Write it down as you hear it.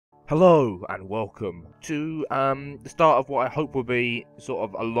Hello and welcome to the start of what I hope will be sort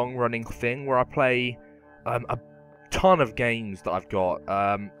of a long-running thing where I play a ton of games that I've got.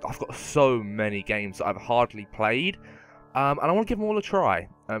 I've got so many games that I've hardly played, and I want to give them all a try.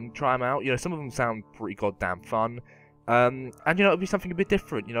 Try them out. You know, some of them sound pretty goddamn fun, and you know, it'll be something a bit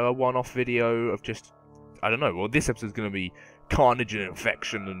different. You know, a one-off video of just, I don't know. Well, this episode's going to be carnage and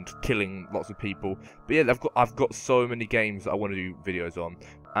infection and killing lots of people. But yeah, I've got so many games that I want to do videos on.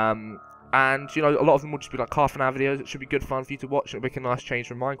 And you know, a lot of them will just be like half an hour videos. It should be good fun for you to watch. It'll make a nice change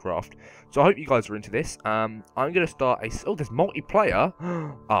from Minecraft. So I hope you guys are into this. I'm gonna start a. Oh, there's multiplayer.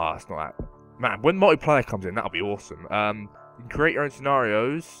 Ah, it's not that. Man, when multiplayer comes in, that'll be awesome. You can create your own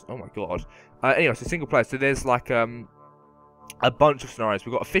scenarios. Oh my god. Anyway, so single player. So there's like a bunch of scenarios.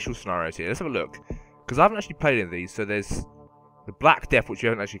 We've got official scenarios here. Let's have a look. Because I haven't actually played any of these. So there's the Black Death, which you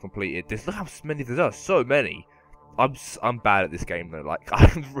haven't actually completed. Look how many there are. So many. I'm bad at this game though. Like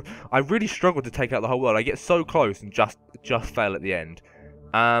I really struggle to take out the whole world. I get so close and just fail at the end.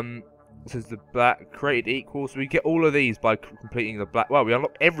 This is the Black created equal. So we get all of these by completing the Black. Well, we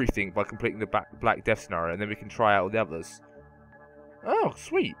unlock everything by completing the Black Death scenario, and then we can try out all the others. Oh,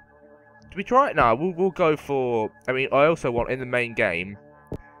 sweet. Do we try it now? We'll go for. I mean, I also want in the main game.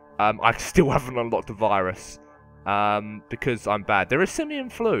 I still haven't unlocked a virus. Because I'm bad. There is simian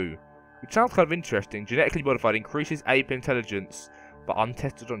flu. Which sounds kind of interesting. Genetically modified, increases ape intelligence, but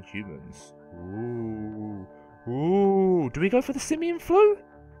untested on humans. Ooh. Ooh. Do we go for the simian flu?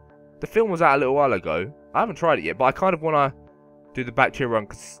 The film was out a little while ago. I haven't tried it yet, but I kind of want to do the bacteria run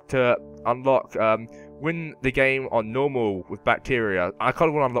to unlock, win the game on normal with bacteria. I kind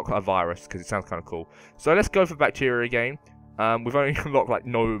of want to unlock a virus because it sounds kind of cool. So let's go for bacteria again. We've only unlocked like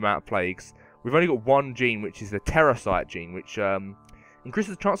no amount of plagues. We've only got one gene, which is the Terrasite gene, which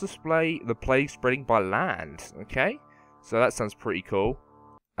increases the chance of the plague spreading by land. Okay, so that sounds pretty cool.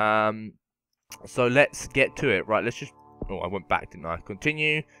 So let's get to it. Right, let's just. Oh, I went back, didn't I?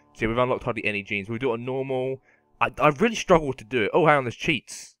 Continue. See, we've unlocked hardly any genes. We'll do it on normal. I really struggle to do it. Oh, hang on, there's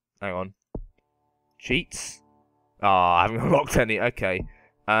cheats. Hang on. Cheats? Ah, I haven't unlocked any. Okay.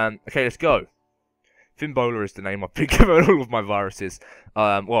 Okay, let's go. Finbar is the name I've been given all of my viruses.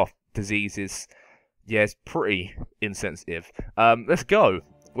 Well, diseases. Yeah, it's pretty insensitive. Let's go.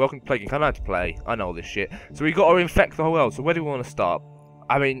 Welcome to Plague. I know how to play. I know all this shit. So we've got to infect the whole world. So where do we want to start?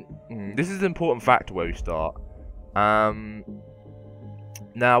 I mean, this is an important factor where we start.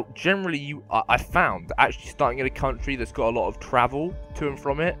 Now, generally, I found that actually starting in a country that's got a lot of travel to and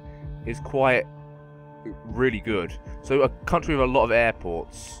from it is quite really good. So a country with a lot of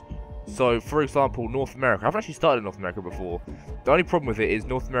airports. So, for example, North America. I've actually started in North America before. The only problem with it is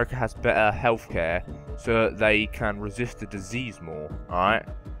North America has better healthcare, so that they can resist the disease more. Alright?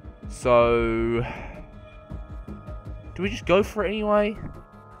 So, do we just go for it anyway?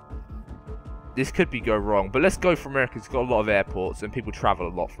 This could go wrong, but let's go for America. It's got a lot of airports, and people travel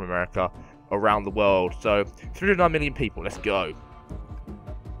a lot from America around the world. So, 309 million people. Let's go.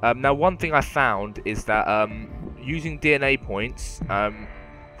 Now, one thing I found is that using DNA points...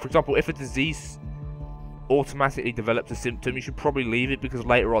 for example, if a disease automatically develops a symptom, you should probably leave it because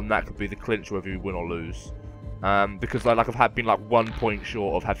later on that could be the clinch whether you win or lose. Because like I've been like 1 point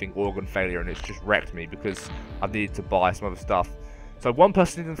short of having organ failure and it's just wrecked me because I needed to buy some other stuff. So one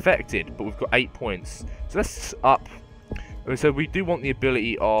person is infected, but we've got 8 points. So let's up. So we do want the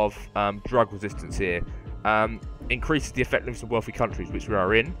ability of drug resistance here. Increases the effectiveness of wealthy countries, which we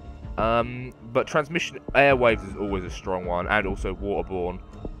are in. But transmission airwaves is always a strong one, and also waterborne.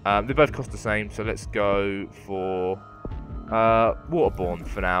 They both cost the same, so let's go for waterborne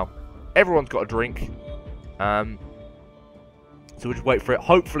for now. Everyone's got a drink. So we'll just wait for it.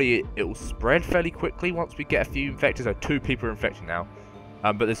 Hopefully it will spread fairly quickly once we get a few infected. So 2 people are infected now.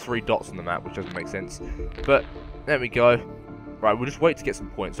 But there's 3 dots on the map, which doesn't make sense. But there we go. Right, we'll just wait to get some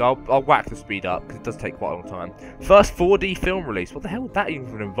points. So I'll whack the speed up, because it does take quite a long time. First 4D film release. What the hell would that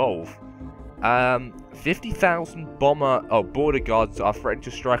even involve? 50,000 border guards are threatening to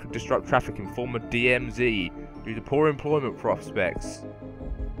strike and disrupt traffic in former DMZ due to poor employment prospects.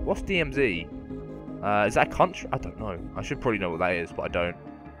 What's DMZ? Is that a country? I don't know. I should probably know what that is, but I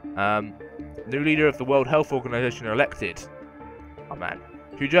don't. New leader of the World Health Organization elected. Oh man.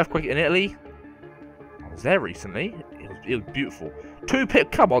 Huge earthquake in Italy. I was there recently. It was beautiful. 2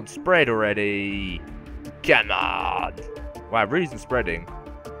 pip. Come on, spread already. Come on. Wow, really isn't spreading.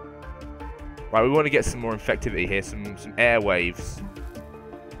 Right, we want to get some more infectivity here, some airwaves.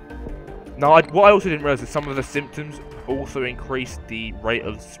 Now, what I also didn't realize is some of the symptoms also increase the rate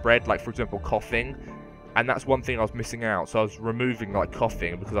of spread, like for example coughing, and that's one thing I was missing out. So I was removing like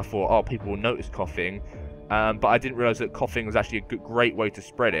coughing because I thought, oh, people will notice coughing, But I didn't realise that coughing was actually a great way to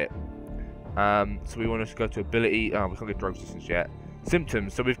spread it. So we want to go to ability. Oh, we can't get drug resistance yet.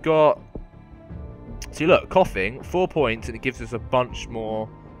 Symptoms. So we've got. See, look, coughing, 4 points, and it gives us a bunch more,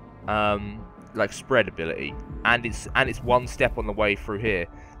 like spread ability, and it's one step on the way through here.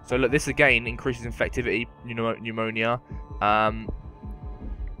 So look, this again increases infectivity, pneumonia.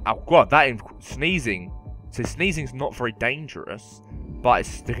 Oh god, sneezing. So sneezing's not very dangerous, but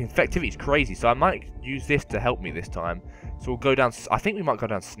the infectivity is crazy. So I might use this to help me this time. So we'll go down. I think we might go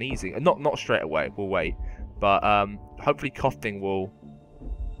down sneezing, and not straight away. We'll wait, but hopefully coughing will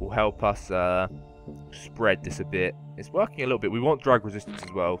help us spread this a bit. It's working a little bit. We want drug resistance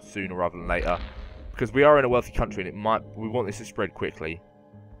as well, sooner rather than later, because we are in a wealthy country, and we want this to spread quickly.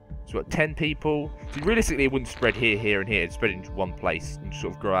 So we've got 10 people. So realistically, it wouldn't spread here, here, and here. It'd spread into one place and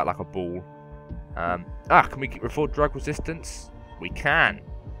sort of grow out like a ball. Can we afford drug resistance? We can.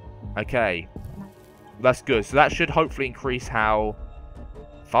 Okay. That's good. So that should hopefully increase how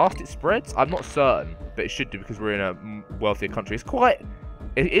fast it spreads. I'm not certain, but it should do because we're in a wealthier country.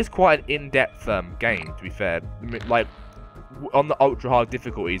 It is quite an in-depth game, to be fair. Like, on the ultra-hard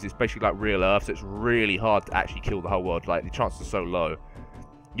difficulties, it's basically like real Earth, so it's really hard to actually kill the whole world. Like, the chances are so low.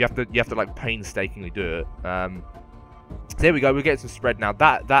 You have to like painstakingly do it. So there we go. We're getting some spread now.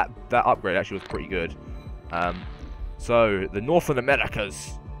 That upgrade actually was pretty good. So the Northern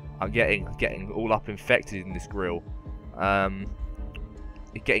Americas are getting all up infected in this grill.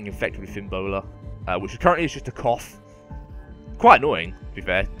 Getting infected with Finbar, which currently is just a cough. Quite annoying, to be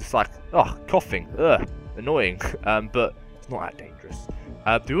fair. It's like, oh, coughing, ugh, annoying. But it's not that dangerous.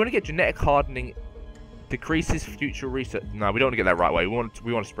 Do we want to get genetic hardening? Decreases future research. No, we don't want to get that right way. We want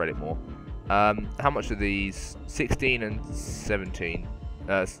to spread it more. How much are these? 16 and 17.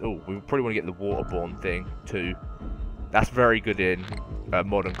 Oh, we probably want to get the waterborne thing too. That's very good in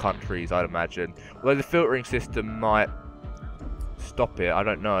modern countries, I'd imagine. Although the filtering system might stop it, I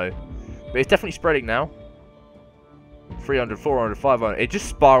don't know. But it's definitely spreading now. 300, 400, 500. It just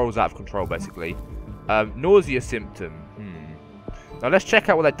spirals out of control, basically. Nausea symptom. Now let's check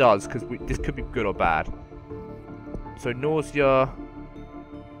out what that does, because this could be good or bad. So nausea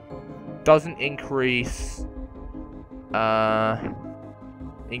doesn't increase.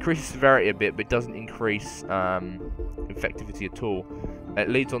 Increases severity a bit, but doesn't increase infectivity at all. It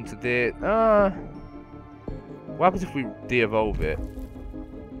leads on to the. What happens if we de-evolve it?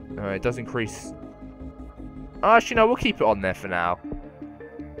 It does increase. Actually, no, we'll keep it on there for now.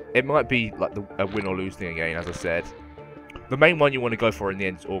 It might be like a win or lose thing again, as I said. The main one you want to go for in the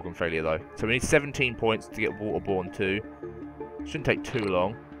end is organ failure, though. So we need 17 points to get waterborne too. Shouldn't take too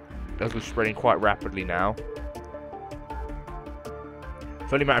long, as we're spreading quite rapidly now.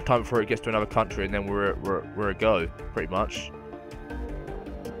 It's only a matter of time before it gets to another country, and then we're a go, pretty much.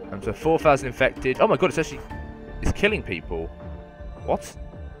 And so 4,000 infected. Oh my god, it's killing people. What?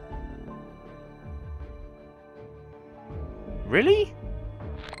 Really?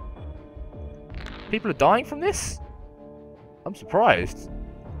 People are dying from this? I'm surprised.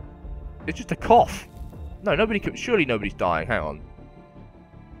 It's just a cough. No, surely nobody's dying. Hang on.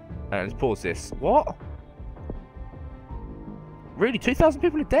 Let's pause this. What? Really? 2,000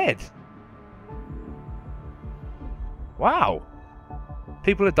 people are dead? Wow.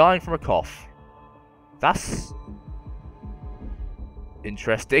 People are dying from a cough. That's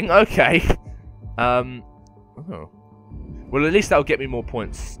interesting. Okay. Oh. Well, at least that'll get me more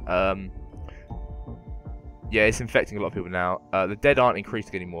points. Yeah, it's infecting a lot of people now. The dead aren't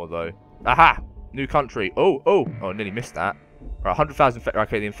increasing anymore, though. Aha! New country. Oh, I nearly missed that. Right, 100,000.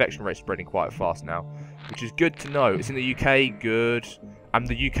 Okay, the infection rate's spreading quite fast now, which is good to know. It's in the UK. Good. And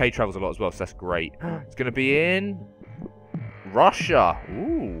the UK travels a lot as well, so that's great. It's going to be in Russia.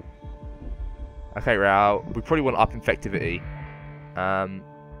 Ooh. Okay, Raoul. We probably want up infectivity.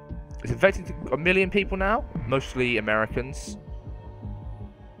 It's infecting 1 million people now, mostly Americans.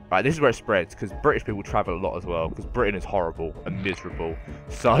 Right, this is where it spreads, because British people travel a lot as well, because Britain is horrible and miserable.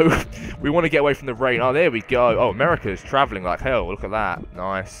 So, we want to get away from the rain. Oh, there we go. Oh, America is traveling like hell. Look at that.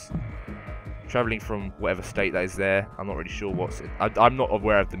 Nice. Traveling from whatever state that is there. I'm not really sure what's it. I'm not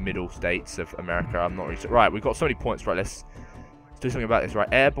aware of the middle states of America. I'm not really sure. Right, we've got so many points. Right, let's do something about this. Right,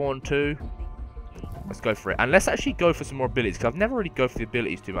 airborne too. Let's go for it. And let's actually go for some more abilities, because I've never really go for the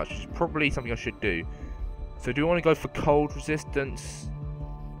abilities too much, which is probably something I should do. So do we want to go for cold resistance?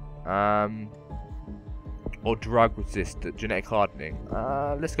 Or drug resistant, genetic hardening.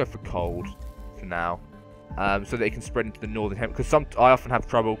 Let's go for cold for now. So that it can spread into the northern hemisphere. Because I often have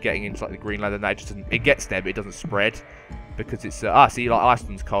trouble getting into like the Greenland, and that just doesn't, it gets there, but it doesn't spread because it's see, like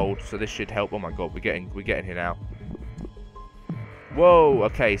Iceland's cold, so this should help. Oh my god, we're getting here now. Whoa,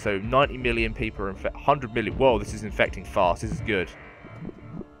 okay, so 90 million people are infected. 100 million. Whoa, this is infecting fast. This is good.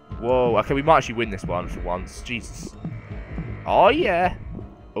 Whoa, okay, we might actually win this one for once. Jesus. Oh, yeah.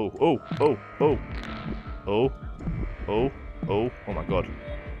 Oh, oh, oh, oh. Oh, oh, oh, oh my god.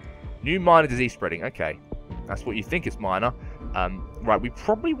 New minor disease spreading. Okay. That's what you think it's minor. Right, we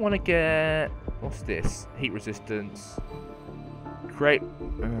probably want to get... What's this? Heat resistance. Great.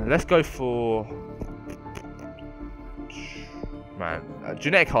 Let's go for... Man,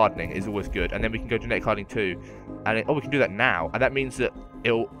 genetic hardening is always good, and then we can go genetic hardening too, and we can do that now, and that means that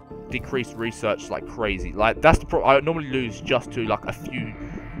it'll decrease research like crazy. Like that's the problem. I normally lose just to like a few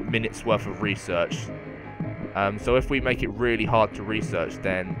minutes worth of research. So if we make it really hard to research,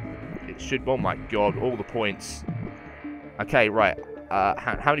 then it should. Oh my god, all the points. Okay, right.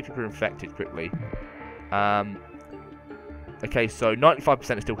 How many people are infected? Quickly. Okay, so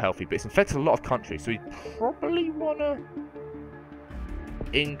 95% is still healthy, but it's infected a lot of countries, so we probably wanna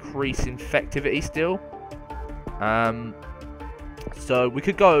increase infectivity still. So we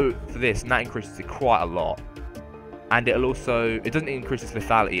could go for this, and that increases it quite a lot. And it'll also, it doesn't increase its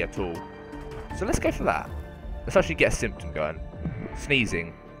lethality at all. So let's go for that. Let's actually get a symptom going.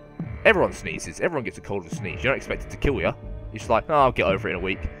 Sneezing. Everyone sneezes. Everyone gets a cold or sneeze. You don't expect it to kill you. You're just like, oh, I'll get over it in a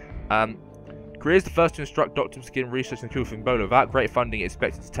week. Korea is the first to instruct doctors to begin research and cure for Ebola. Without great funding, it's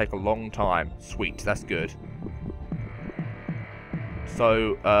expected to take a long time. Sweet, that's good.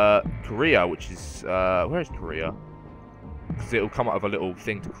 So, Korea, which is, where is Korea? Because it'll come out of a little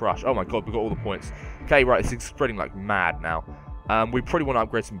thing to crush. Oh my god, we got all the points. Okay, right, it's spreading like mad now. We probably want to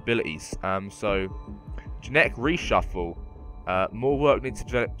upgrade some abilities. So, genetic reshuffle. More work needs to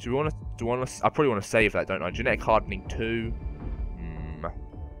develop. Do you want to? I probably want to save that, don't I? Genetic hardening 2.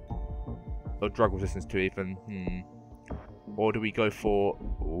 Or drug resistance 2 even. Or do we go for?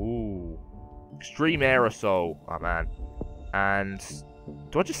 Ooh, extreme aerosol. Oh man. And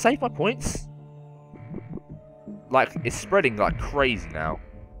do I just save my points? Like it's spreading like crazy now.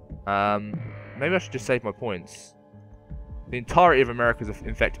 Maybe I should just save my points. The entirety of America is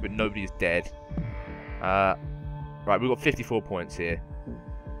infected, but nobody is dead. Right, we've got 54 points here.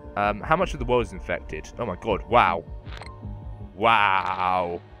 How much of the world is infected? Oh my god, wow.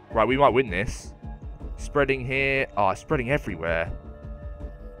 Wow. Right, we might win this. Spreading here. Oh, it's spreading everywhere.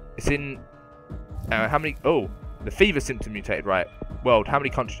 It's in... how many... Oh, the fever symptom mutated, right. World, how many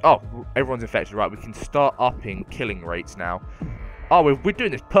countries... Oh, everyone's infected, right. We can start upping killing rates now. Oh, we're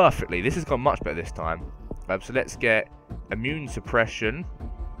doing this perfectly. This has gone much better this time. So let's get immune suppression.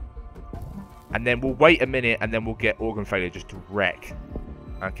 And then we'll wait a minute, and then we'll get organ failure just to wreck.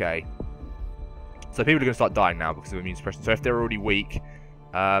 Okay. So people are going to start dying now because of immune suppression. So if they're already weak...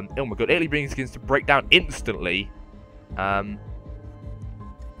 oh my god, Italy begins to break down instantly. So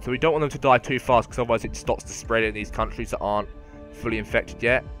we don't want them to die too fast, because otherwise it stops the spread in these countries that aren't fully infected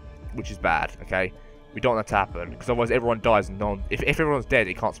yet. Which is bad, okay? We don't want that to happen, because otherwise everyone dies and no one... If everyone's dead,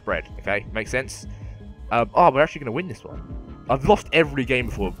 it can't spread, okay? Makes sense? Oh, we're actually going to win this one. I've lost every game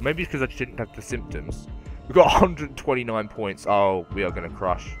before. Maybe it's because I just didn't have the symptoms. We've got 129 points. Oh, we are going to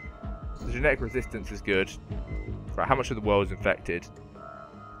crush. The genetic resistance is good. Right, how much of the world is infected?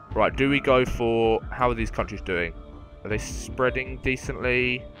 Right, do we go for... How are these countries doing? Are they spreading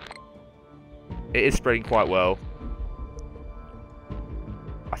decently? It is spreading quite well.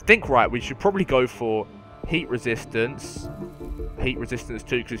 I think, right, we should probably go for heat resistance. Heat resistance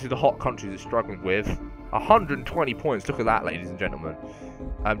too, because this is the hot countries it's struggling with. 120 points. Look at that, ladies and gentlemen.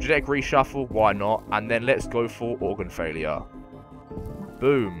 Genetic reshuffle, why not? And then let's go for organ failure.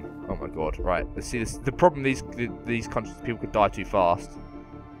 Boom. Oh my god. Right. Let's see this. The problem these countries, people could die too fast.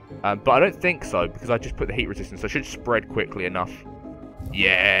 But I don't think so, because I just put the heat resistance, so it should spread quickly enough.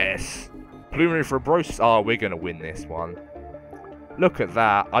 Yes. Pulmonary fibrosis. Oh, we're gonna win this one. Look at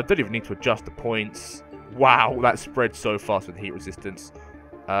that. I don't even need to adjust the points. Wow, that spread so fast with the heat resistance.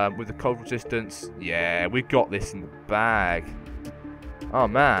 With the cold resistance, yeah, we got this in the bag. Oh,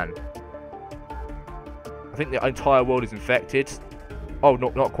 man. I think the entire world is infected. Oh,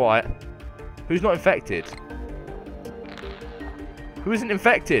 not quite. Who's not infected? Who isn't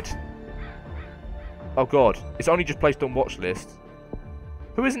infected? Oh, God. It's only just placed on watch list.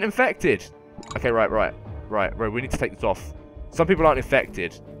 Who isn't infected? Okay, right. We need to take this off. Some people aren't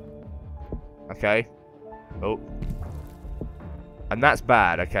infected. Okay. Oh. And that's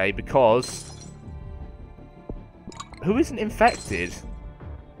bad, okay, because... Who isn't infected?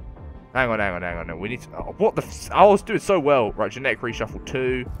 Hang on. We need to... Oh, what the... I was doing so well. Right, genetic reshuffle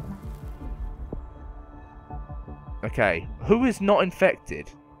 2. Okay. Who is not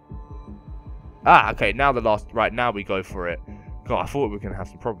infected? Ah, okay, now the last... Right, now we go for it. God, I thought we were going to have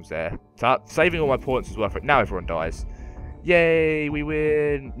some problems there. So, saving all my points is worth it. Now everyone dies. Yay, we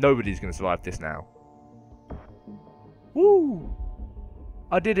win! Nobody's going to survive this now. Woo!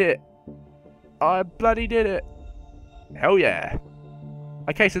 I did it! I bloody did it! Hell yeah!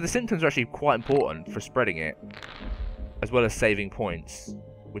 Okay, so the symptoms are actually quite important for spreading it, as well as saving points,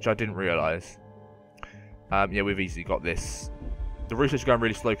 which I didn't realise. Yeah, we've easily got this. The research is going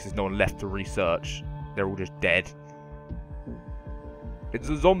really slow because there's no one left to research. They're all just dead. It's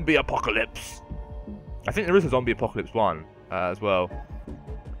a zombie apocalypse! I think there is a zombie apocalypse 1 as well.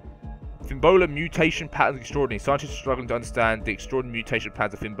 Finbola mutation patterns extraordinary. Scientists are struggling to understand the extraordinary mutation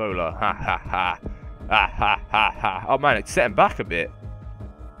patterns of Finbola. Ha ha ha. Ha ha ha ha. Oh man, it's setting back a bit.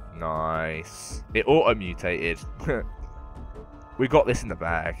 Nice. It auto-mutated. We got this in the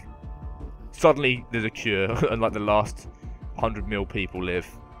bag. Suddenly, there's a cure, and like the last 100 mil people live.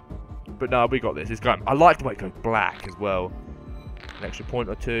 But no, we got this. It's going. I like the way it goes black as well. An extra point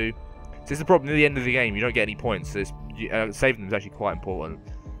or two. So this is the problem. At the end of the game, you don't get any points. So saving them is actually quite important.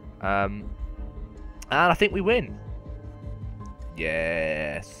 And I think we win.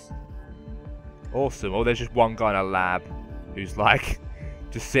 Yes. Awesome. Oh, there's just one guy in a lab who's like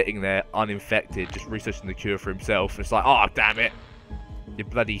just sitting there uninfected, just researching the cure for himself. It's like, oh damn it, you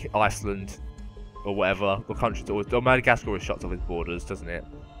bloody Iceland or whatever. The country's always, oh, Madagascar always shuts off its borders, doesn't it?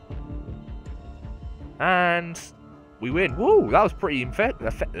 And we win. Woo! That was pretty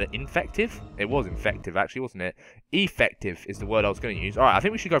infective. It was infective, actually, wasn't it? Effective is the word I was going to use. All right, I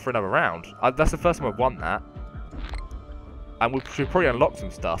think we should go for another round. That's the first time I've won that, and we should probably unlock some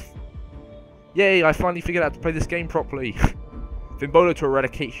stuff. Yay! I finally figured out how to play this game properly. Finbola to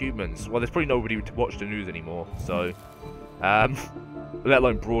eradicate humans. Well, there's probably nobody to watch the news anymore, so let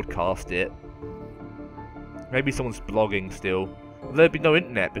alone broadcast it. Maybe someone's blogging still. There'd be no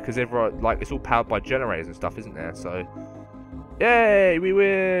internet because everyone, like, it's all powered by generators and stuff, isn't there? So, yay, we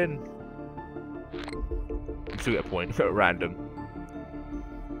win! Still get a point at random.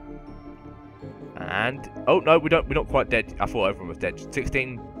 And oh no, we're not quite dead. I thought everyone was dead.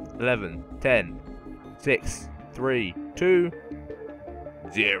 16, 11, 10, 6, 3, 2,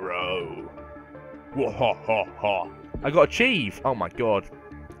 0. Wahahaha! I got achieve. Oh my god!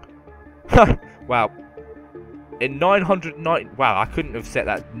 Wow. In 990... Wow, I couldn't have set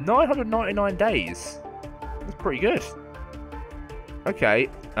that. 999 days. That's pretty good. Okay.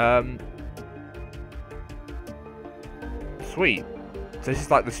 Sweet. So this is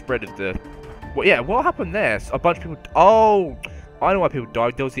like the spread of the... Well, yeah, what happened there? A bunch of people... Oh! I know why people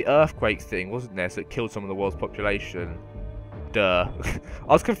died. There was the earthquake thing, wasn't there? So it killed some of the world's population. Duh. I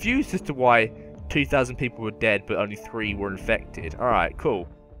was confused as to why 2,000 people were dead, but only 3 were infected. Alright, cool.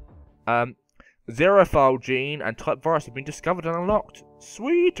 Zerophile gene and type virus have been discovered and unlocked.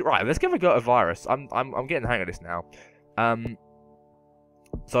 Sweet. Right, let's give a go at a virus. I'm getting the hang of this now.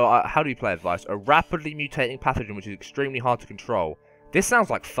 So how do you play a virus? A rapidly mutating pathogen which is extremely hard to control. This sounds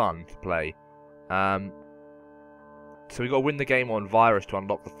like fun to play. So we got to win the game on virus to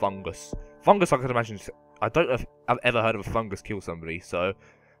unlock the fungus. Fungus, I can imagine. I don't know if I've ever heard of a fungus kill somebody. So,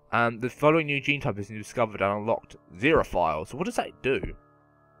 the following new gene type has been discovered and unlocked. Zerophile. So what does that do?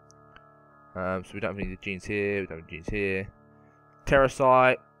 So we don't have any genes here. We don't have any genes here.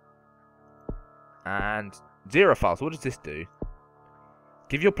 Terracite and Zerophile. So what does this do?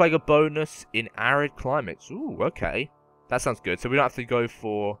 Give your plague a bonus in arid climates. Ooh, okay. That sounds good. So we don't have to go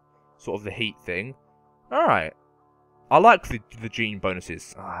for sort of the heat thing. Alright. I like the gene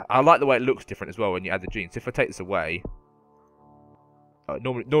bonuses. I like the way it looks different as well when you add the genes. If I take this away...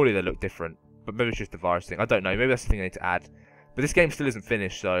 normally they look different. But maybe it's just the virus thing. I don't know. Maybe that's the thing I need to add. But this game still isn't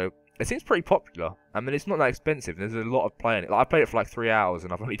finished, so... It seems pretty popular. I mean, it's not that expensive. There's a lot of playing it. Like, I played it for like 3 hours,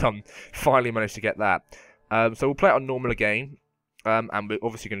 and I've only finally managed to get that. So we'll play it on normal again. And we're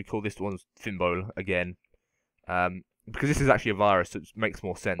obviously going to call this one Finbola again. Because this is actually a virus, so it makes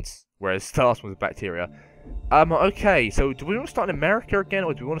more sense. Whereas the last one was a bacteria. Okay, so do we want to start in America again,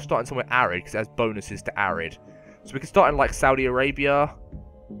 or do we want to start in somewhere arid? Because it has bonuses to arid. So we can start in like Saudi Arabia,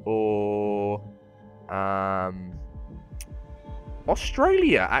 or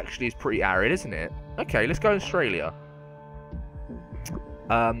Australia actually is pretty arid, isn't it? Okay, let's go Australia.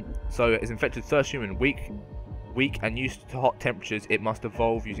 So it's infected first human, weak and used to hot temperatures. It must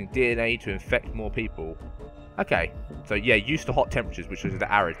evolve using DNA to infect more people. Okay, so yeah, used to hot temperatures, which is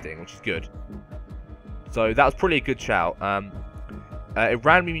the arid thing, which is good. So that was probably a good shout. It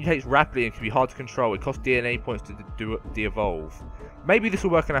randomly mutates rapidly and can be hard to control. It costs DNA points to de-evolve. Maybe this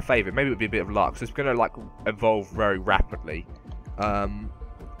will work in our favour. Maybe it would be a bit of luck. So it's going to like evolve very rapidly.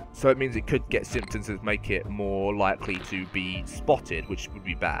 So it means it could get symptoms that make it more likely to be spotted, which would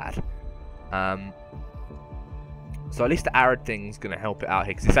be bad. So at least the arid thing's going to help it out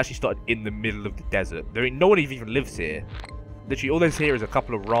here, because it's actually started in the middle of the desert. No one even lives here. literally all there's here is a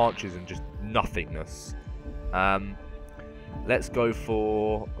couple of ranches and just nothingness. Let's go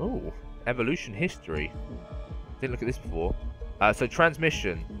for evolution history. Didn't look at this before. So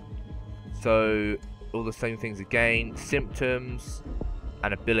transmission. So all the same things again. Symptoms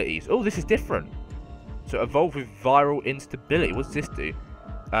and abilities. Oh, this is different. So evolve with viral instability. What's this do?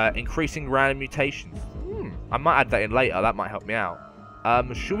 Increasing random mutations. I might add that in later. That might help me out.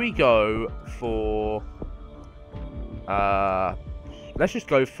 Should we go for... let's just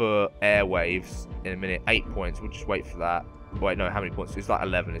go for airwaves in a minute. 8 points. We'll just wait for that. Wait, no, how many points? It's like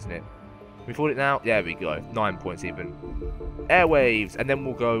 11, isn't it? Can we afford it now? Yeah, there we go. 9 points even. Airwaves. And then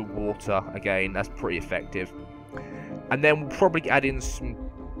we'll go water again. That's pretty effective. And then we'll probably add in some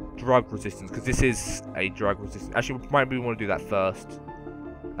drug resistance, because this is a drug resistance. Actually, maybe we want to do that first.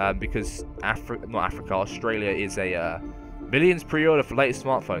 Because Australia is a millions pre-order for latest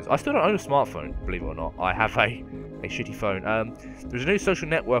smartphones. I still don't own a smartphone, believe it or not. I have a shitty phone. There's a new social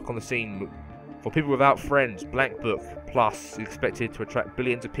network on the scene for people without friends. Blank Book Plus is expected to attract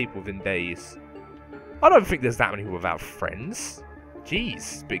billions of people within days. I don't think there's that many people without friends.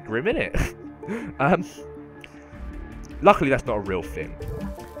 Jeez, bit grim, innit? Luckily, that's not a real thing.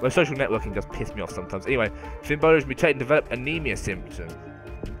 Well, social networking does piss me off sometimes. Anyway, Finbar's mutate and develop anemia symptom.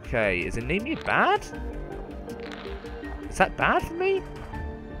 Okay, is anemia bad? Is that bad for me?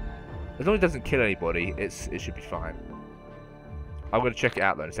 As long as it doesn't kill anybody, it should be fine. I'm going to check it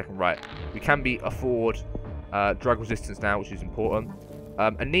out though in a second. Right, we can afford drug resistance now, which is important.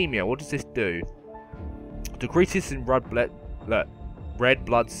 Anemia, what does this do? Decreases in red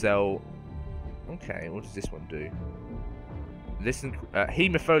blood cell. Okay, what does this one do? Listen,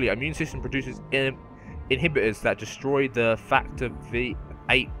 hemophilia. Immune system produces inhibitors that destroy the factor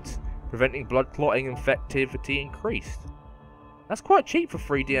V8, preventing blood clotting and infectivity increased. That's quite cheap for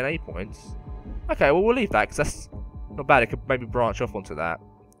 3 DNA points. Okay, well we'll leave that because that's not bad. It could maybe branch off onto that,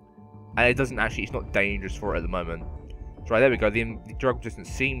 and it doesn't actually. It's not dangerous for it at the moment. So right, there we go. The drug resistance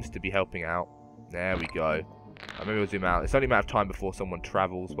seems to be helping out. There we go. Maybe we'll zoom out. It's only a matter of time before someone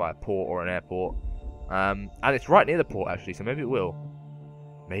travels by a port or an airport. And it's right near the port, actually, so maybe it will.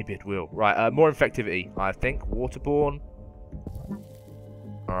 Maybe it will. Right, more infectivity, I think. Waterborne.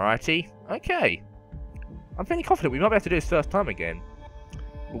 Alrighty. Okay. I'm feeling confident we might be able to do this first time again.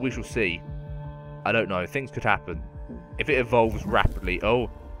 But we shall see. I don't know. Things could happen. If it evolves rapidly. Oh,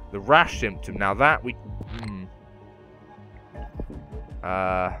 the rash symptom. Now that we...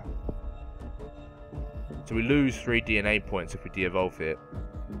 So we lose 3 DNA points if we de-evolve it.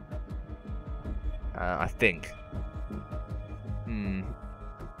 I think.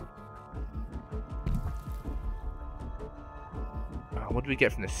 What do we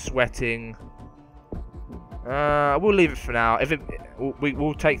get from this? Sweating. We'll leave it for now. If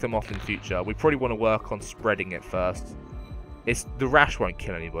we'll take them off in the future. We probably want to work on spreading it first. The rash won't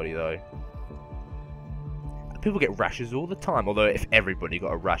kill anybody though. People get rashes all the time. Although if everybody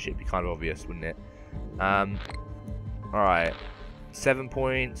got a rash, it'd be kind of obvious, wouldn't it? Alright. 7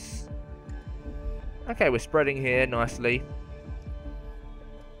 points. Okay, we're spreading here nicely.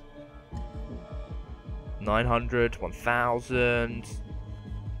 900, 1000.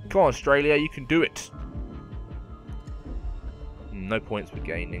 Come on, Australia, you can do it. No points we're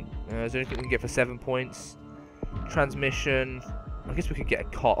gaining. Is there anything we can get for 7 points? Transmission. I guess we could get a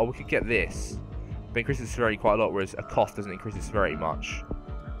cough. Oh, we could get this. But it increases severity quite a lot, whereas a cough doesn't increase its severity much.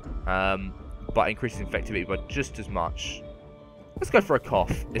 But increases infectivity by just as much. Let's go for a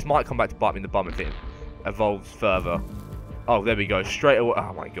cough. This might come back to bite me in the bum if it evolves further. Oh, there we go. Straight away.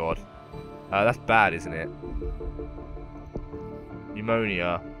 Oh my god. That's bad, isn't it?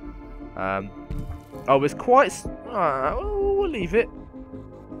 Pneumonia. Oh, it's quite... we'll leave it.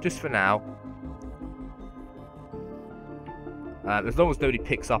 Just for now. As long as nobody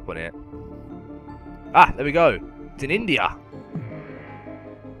picks up on it. Ah, there we go. It's in India.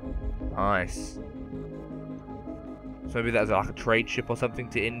 Nice. So maybe that's like a trade ship or something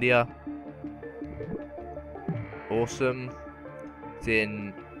to India. Awesome. It's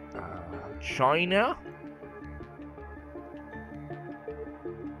in China.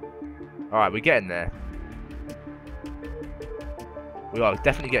 Alright, we're getting there. We are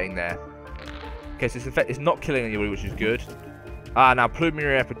definitely getting there. Okay, so it's not killing anybody, which is good. Now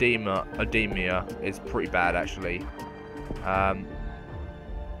pulmonary epidemia is pretty bad, actually.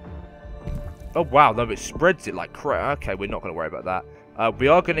 Oh, wow, no, it spreads it like crap. Okay, we're not going to worry about that. We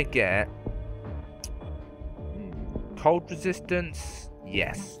are going to get... cold resistance?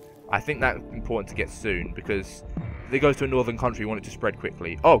 Yes. I think that's important to get soon, because if it goes to a northern country, you want it to spread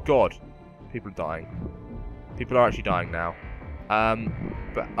quickly. Oh, God. People are dying. People are actually dying now.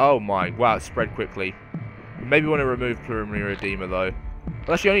 But, oh my, wow, it spread quickly. Maybe want to remove preliminary edema though.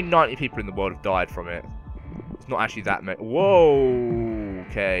 Well, actually, only 90 people in the world have died from it. It's not actually that many. Whoa.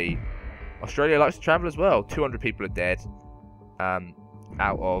 Okay. Australia likes to travel as well. 200 people are dead.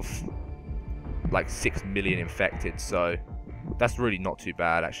 Out of like 6 million infected. So that's really not too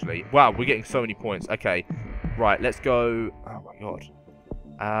bad actually. Wow, we're getting so many points. Okay. Right, let's go. Oh my god.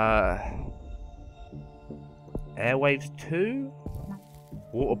 Airwaves 2?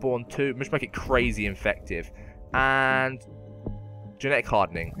 Waterborne 2. Let's make it crazy infective. And genetic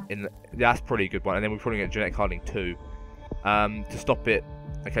hardening. That's probably a good one. And then we're probably get genetic hardening 2. To stop it.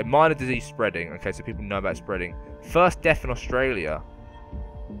 Okay, minor disease spreading. Okay, so people know about spreading. First death in Australia.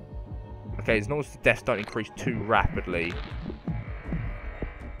 Okay, as long as the deaths don't increase too rapidly.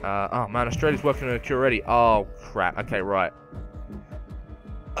 Oh man, Australia's working on a cure already. Oh crap. Okay, right.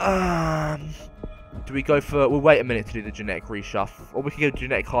 Do we go for... We'll wait a minute to do the genetic reshuffle. Or we can go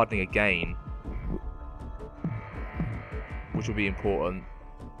genetic hardening again. Which will be important.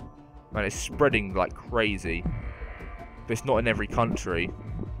 Man, it's spreading like crazy. But it's not in every country.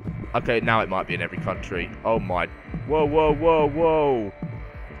 Okay, now it might be in every country. Oh my... Whoa, whoa, whoa, whoa!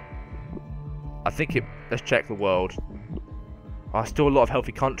 I think it... Let's check the world. Oh, still a lot of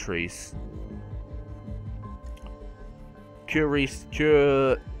healthy countries.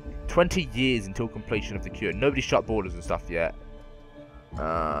 Cure... 20 years until completion of the cure. Nobody shut borders and stuff yet.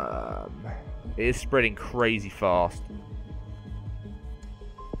 It is spreading crazy fast.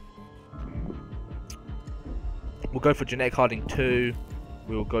 We'll go for genetic hardening 2.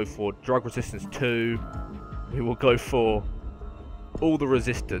 We will go for drug resistance 2. We will go for all the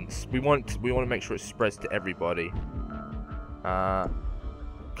resistance. We want to make sure it spreads to everybody.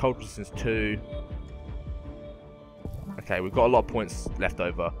 Cold resistance 2. Okay, we've got a lot of points left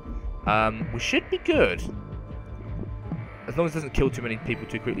over. We should be good. As long as it doesn't kill too many people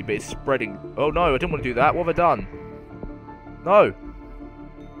too quickly, but it's spreading. Oh no, I didn't want to do that. What have I done? No.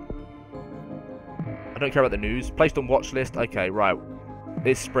 I don't care about the news. Placed on watch list. Okay, right.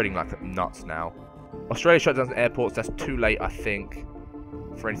 It's spreading like nuts now. Australia shut down airports. That's too late, I think,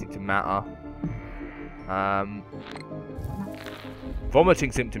 for anything to matter.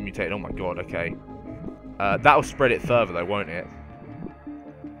 Vomiting symptom mutated. Oh my god, okay. That'll spread it further though, won't it?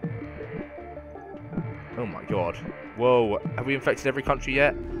 Oh my god. Whoa, have we infected every country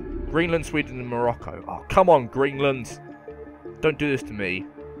yet? Greenland, Sweden and Morocco. Oh, come on, Greenland. Don't do this to me.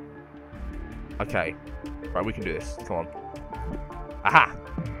 Okay. Right, we can do this. Come on. Aha!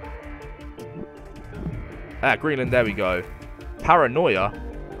 Ah, Greenland, there we go. Paranoia?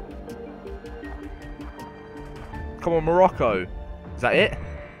 Come on, Morocco. Is that it?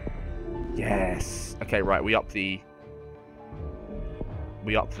 Yes. Okay, right, we up the...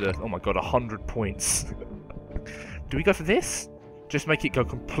 Oh my god, 100 points. Do we go for this? Just make it go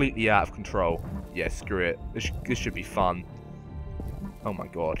completely out of control. Yeah, screw it. This should be fun. Oh my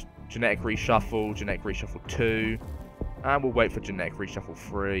god. Genetic reshuffle, genetic reshuffle 2. And we'll wait for genetic reshuffle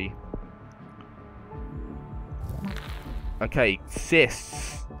 3. Okay,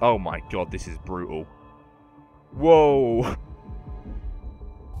 cysts. Oh my god, this is brutal. Whoa.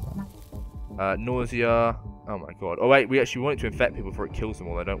 Nausea. Oh my god. Oh wait, we actually want it to infect people before it kills them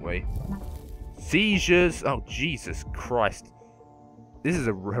all, though, don't we? Seizures. Oh, Jesus Christ. This is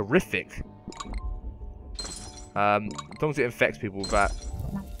a horrific. As long as it infects people without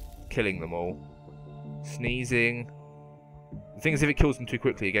killing them all. Sneezing. The thing is, if it kills them too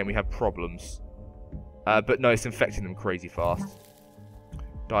quickly, again, we have problems. But no, it's infecting them crazy fast.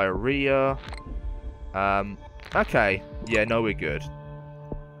 Diarrhea. Okay. Yeah, no, we're good.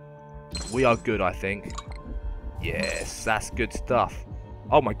 We are good, I think. Yes, that's good stuff.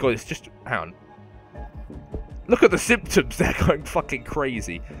 Oh my god, it's just... Hang on. Look at the symptoms, they're going fucking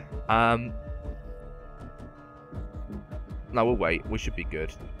crazy. No, we'll wait. We should be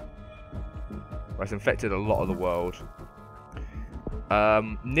good. Right, it's infected a lot of the world.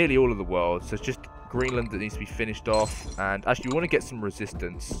 Nearly all of the world. So it's just Greenland that needs to be finished off. And actually, we want to get some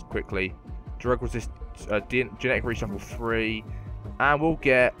resistance quickly. Drug resist... genetic reshuffle 3. And we'll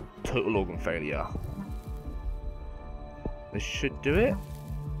get total organ failure. This should do it.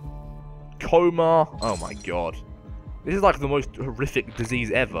 Coma. Oh my god. This is like the most horrific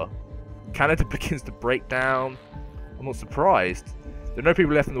disease ever. Canada begins to break down. I'm not surprised. There are no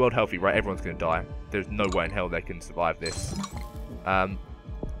people left in the world healthy, right? Everyone's going to die. There's no way in hell they can survive this.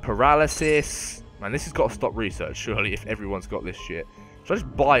 Paralysis. Man, this has got to stop research, surely, if everyone's got this shit. Should I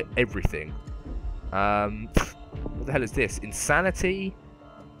just buy everything? What the hell is this? Insanity?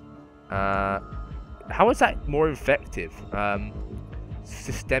 How is that more effective?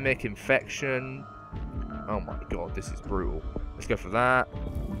 Systemic infection. Oh my god, this is brutal. Let's go for that.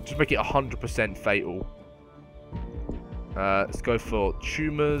 Just make it 100% fatal. Let's go for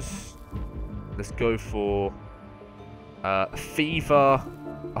tumours. Let's go for fever.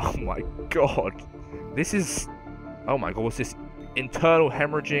 Oh my god. This is... Oh my god, what's this? Internal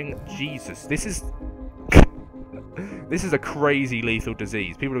hemorrhaging. Jesus, this is... This is a crazy lethal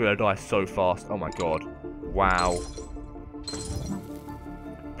disease. People are going to die so fast. Oh my god. Wow.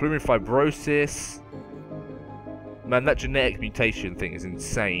 Pulmonary fibrosis. Man, that genetic mutation thing is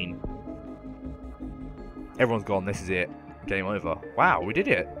insane. Everyone's gone. This is it. Game over. Wow, we did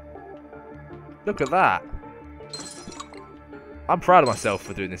it. Look at that. I'm proud of myself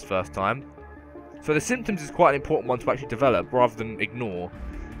for doing this first time. So the symptoms is quite an important one to actually develop rather than ignore.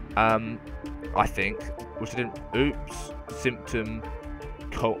 I think. Which I didn't... Oops. Symptom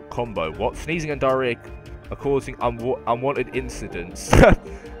combo. What? Sneezing and diarrhea are causing unwanted incidents.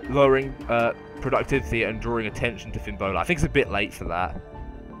 Lowering productivity and drawing attention to Finbar. I think it's a bit late for that.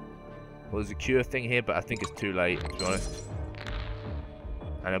 Well, there's a cure thing here, but I think it's too late, to be honest.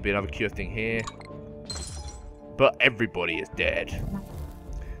 And there'll be another cure thing here. But everybody is dead.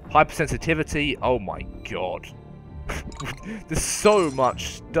 Hypersensitivity. Oh my god. There's so much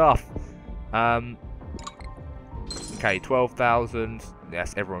stuff. Okay, 12,000.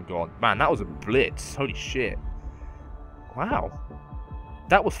 Yes, everyone gone. Man, that was a blitz. Holy shit. Wow.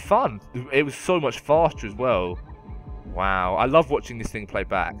 That was fun. It was so much faster as well. Wow. I love watching this thing play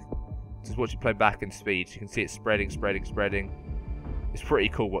back. Just watch it play back in speed. So you can see it spreading, spreading, spreading. It's pretty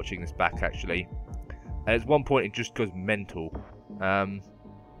cool watching this back, actually. And at one point, it just goes mental.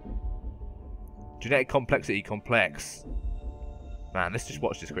 Genetic complexity complex. Man, let's just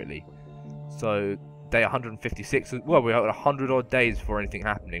watch this quickly. So, day 156. Well, we're at 100 odd days before anything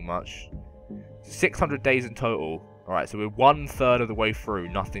happening much. 600 days in total. Alright, so we're 1/3 of the way through.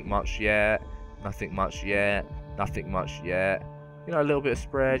 Nothing much yet. Nothing much yet. Nothing much yet. You know, a little bit of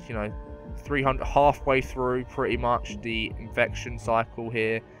spread. You know, 300, halfway through pretty much the infection cycle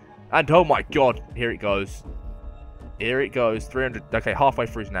here. And oh my god, here it goes. Here it goes. 300. Okay, halfway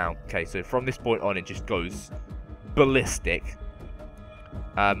through now. Okay, so from this point on, it just goes ballistic.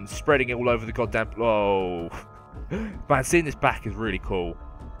 Spreading it all over the goddamn... Oh. Man, seeing this back is really cool.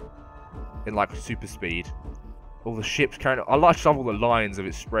 In, like, super speed. All the ships carrying... I like all the lines of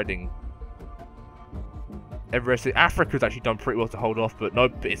it spreading. Africa's actually done pretty well to hold off, but no,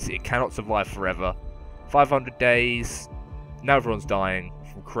 it cannot survive forever. 500 days. Now everyone's dying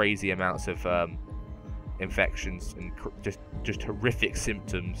from crazy amounts of infections and just horrific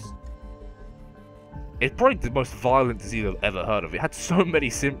symptoms. It's probably the most violent disease I've ever heard of. It had so many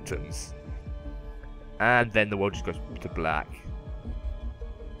symptoms. And then the world just goes to black.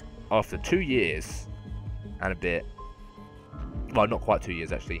 After 2 years and a bit. Well, not quite 2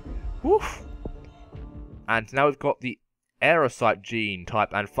 years, actually. Woof! And now we've got the aerocyte gene type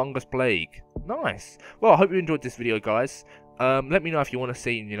and fungus plague. Nice. Well, I hope you enjoyed this video, guys. Let me know if you want to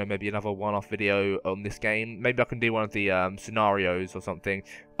see, you know, maybe another one-off video on this game. Maybe I can do one of the scenarios or something.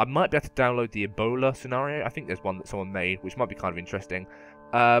 I might be able to download the Ebola scenario. I think there's one that someone made, which might be kind of interesting.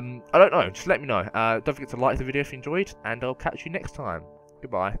 I don't know. Just let me know. Don't forget to like the video if you enjoyed, and I'll catch you next time.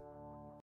 Goodbye.